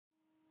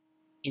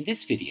In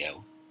this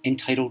video,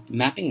 entitled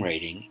Mapping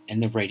Writing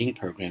and the Writing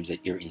Programs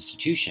at Your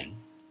Institution,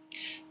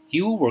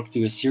 you will work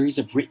through a series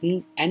of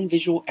written and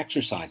visual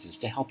exercises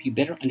to help you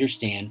better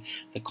understand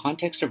the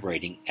context of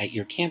writing at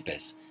your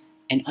campus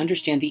and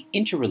understand the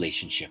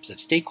interrelationships of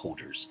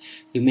stakeholders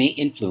who may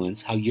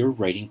influence how your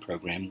writing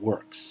program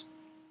works.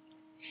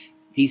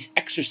 These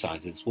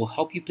exercises will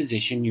help you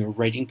position your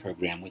writing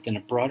program within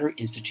a broader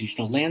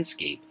institutional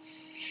landscape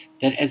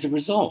that, as a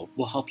result,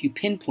 will help you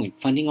pinpoint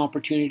funding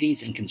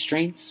opportunities and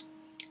constraints,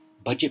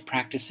 budget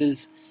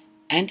practices,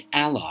 and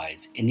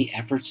allies in the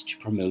efforts to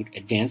promote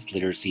advanced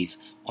literacies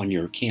on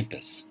your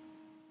campus.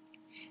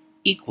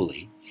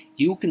 Equally,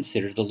 you will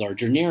consider the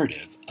larger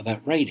narrative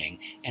about writing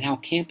and how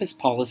campus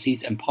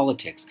policies and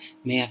politics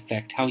may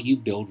affect how you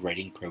build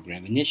writing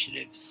program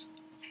initiatives.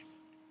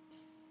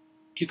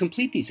 To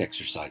complete these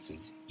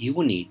exercises, you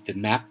will need the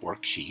MAP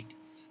worksheet,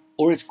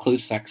 or its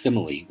close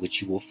facsimile,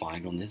 which you will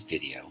find on this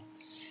video,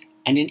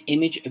 and an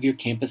image of your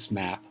campus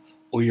map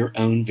or your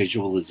own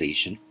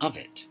visualization of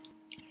it.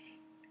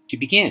 To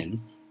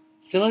begin,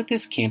 fill out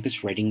this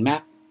campus writing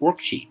map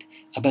worksheet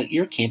about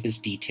your campus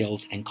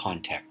details and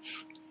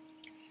contexts.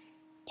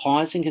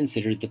 Pause and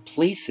consider the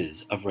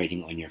places of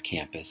writing on your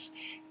campus,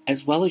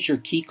 as well as your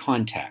key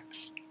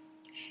contacts.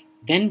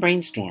 Then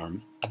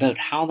brainstorm about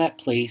how that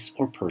place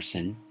or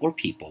person or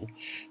people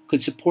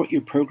could support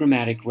your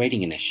programmatic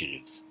writing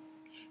initiatives.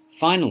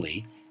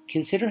 Finally,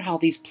 consider how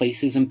these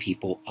places and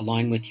people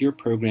align with your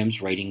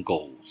program's writing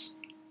goals.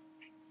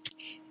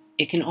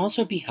 It can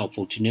also be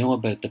helpful to know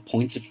about the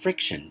points of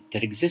friction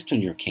that exist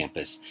on your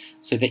campus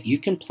so that you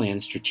can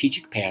plan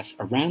strategic paths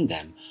around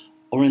them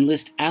or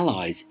enlist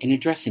allies in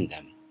addressing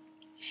them.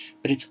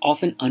 But it's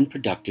often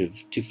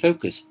unproductive to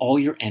focus all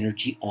your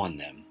energy on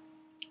them.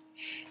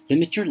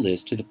 Limit your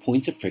list to the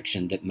points of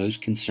friction that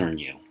most concern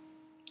you.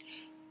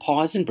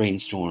 Pause and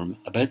brainstorm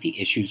about the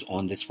issues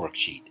on this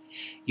worksheet.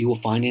 You will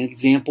find an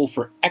example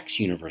for X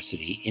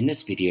University in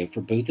this video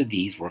for both of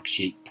these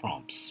worksheet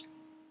prompts.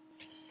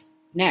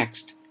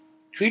 Next,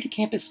 create a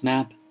campus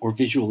map or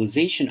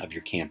visualization of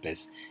your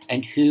campus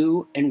and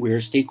who and where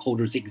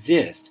stakeholders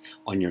exist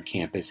on your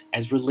campus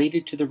as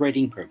related to the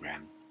writing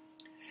program.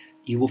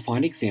 You will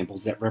find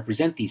examples that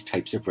represent these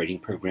types of writing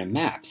program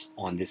maps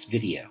on this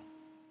video.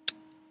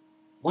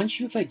 Once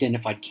you have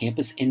identified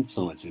campus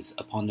influences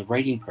upon the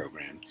writing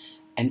program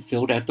and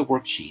filled out the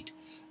worksheet,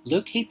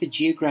 locate the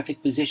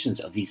geographic positions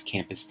of these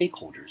campus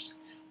stakeholders,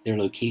 their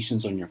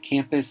locations on your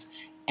campus,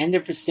 and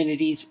their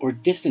vicinities or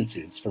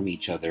distances from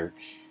each other,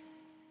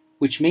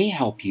 which may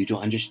help you to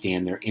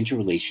understand their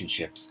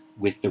interrelationships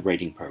with the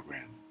writing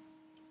program.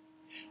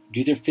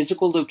 Do their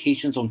physical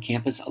locations on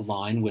campus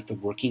align with the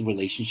working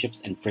relationships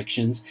and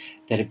frictions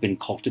that have been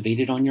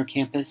cultivated on your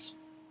campus?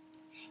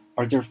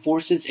 Are there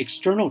forces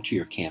external to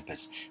your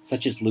campus,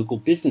 such as local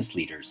business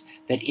leaders,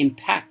 that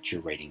impact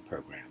your writing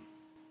program?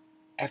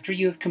 After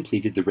you have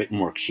completed the written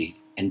worksheet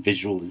and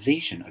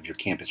visualization of your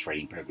campus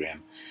writing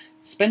program,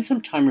 spend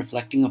some time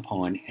reflecting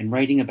upon and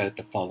writing about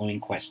the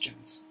following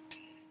questions.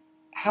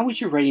 How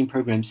is your writing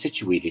program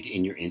situated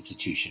in your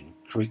institution,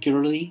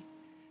 curricularly,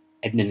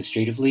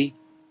 administratively,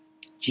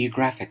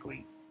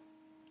 geographically?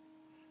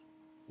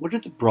 What are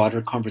the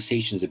broader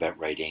conversations about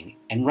writing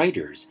and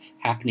writers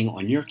happening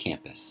on your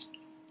campus?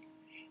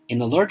 In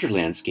the larger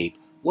landscape,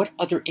 what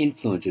other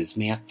influences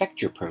may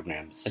affect your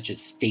program, such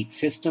as state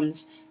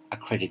systems,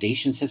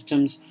 accreditation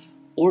systems,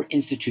 or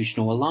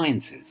institutional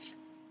alliances?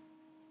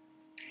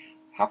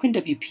 How can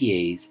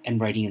WPAs and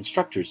writing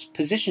instructors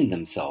position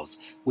themselves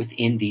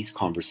within these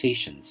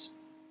conversations?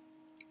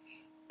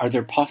 Are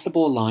there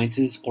possible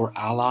alliances or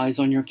allies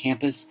on your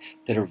campus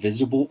that are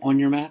visible on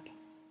your map?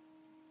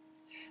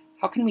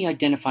 How can we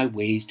identify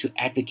ways to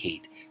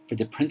advocate for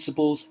the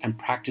principles and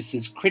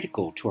practices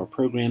critical to our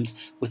programs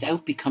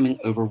without becoming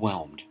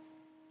overwhelmed?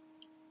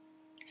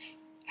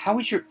 How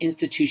is your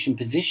institution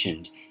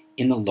positioned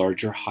in the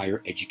larger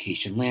higher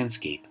education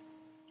landscape?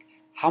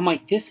 How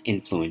might this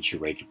influence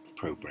your writing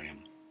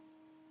program?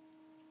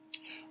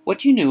 What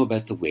do you know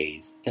about the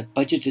ways that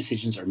budget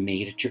decisions are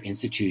made at your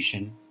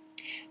institution?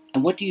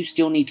 And what do you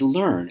still need to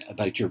learn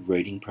about your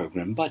writing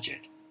program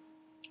budget?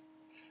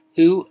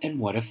 Who and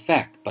what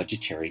affect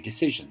budgetary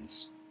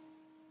decisions?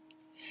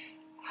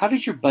 How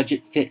does your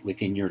budget fit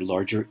within your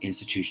larger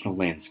institutional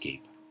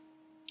landscape?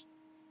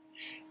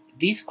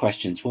 These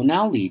questions will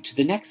now lead to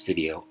the next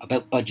video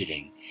about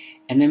budgeting,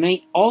 and they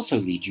may also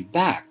lead you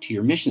back to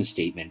your mission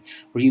statement,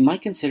 where you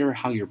might consider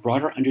how your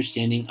broader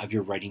understanding of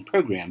your writing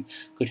program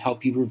could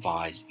help you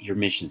revise your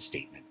mission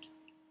statement.